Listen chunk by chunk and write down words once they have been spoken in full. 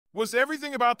Was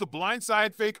everything about the blind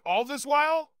side fake all this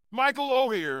while? Michael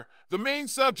Oher, the main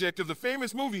subject of the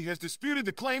famous movie, has disputed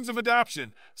the claims of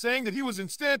adoption, saying that he was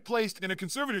instead placed in a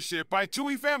conservatorship by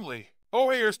Tuohy family.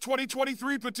 Oher's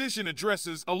 2023 petition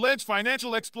addresses alleged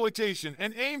financial exploitation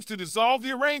and aims to dissolve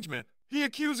the arrangement. He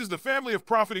accuses the family of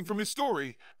profiting from his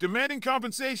story, demanding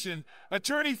compensation,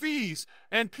 attorney fees,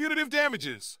 and punitive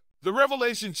damages. The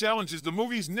revelation challenges the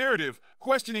movie's narrative,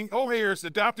 questioning Oher's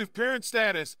adoptive parent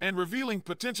status and revealing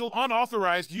potential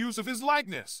unauthorized use of his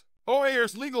likeness.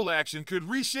 Oher's legal action could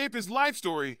reshape his life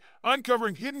story,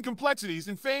 uncovering hidden complexities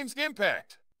and fame's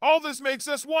impact. All this makes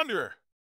us wonder,